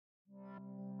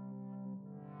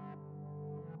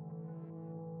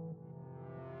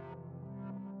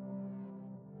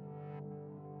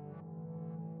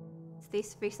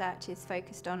This research is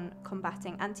focused on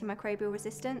combating antimicrobial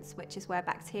resistance, which is where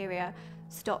bacteria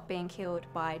stop being killed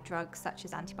by drugs such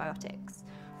as antibiotics.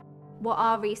 What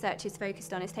our research is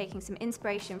focused on is taking some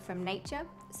inspiration from nature,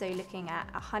 so looking at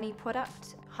a honey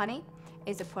product. Honey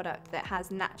is a product that has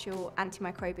natural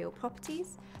antimicrobial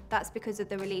properties. That's because of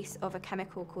the release of a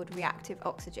chemical called reactive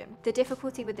oxygen. The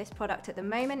difficulty with this product at the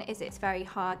moment is it's very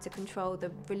hard to control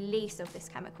the release of this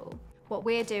chemical. What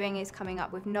we're doing is coming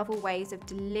up with novel ways of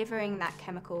delivering that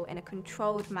chemical in a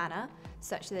controlled manner,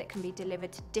 such that it can be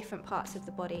delivered to different parts of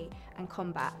the body and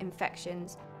combat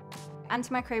infections.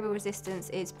 Antimicrobial resistance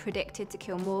is predicted to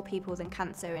kill more people than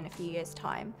cancer in a few years'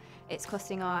 time. It's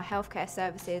costing our healthcare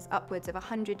services upwards of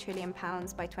 £100 trillion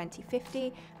by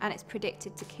 2050, and it's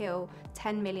predicted to kill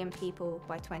 10 million people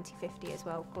by 2050 as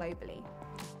well globally.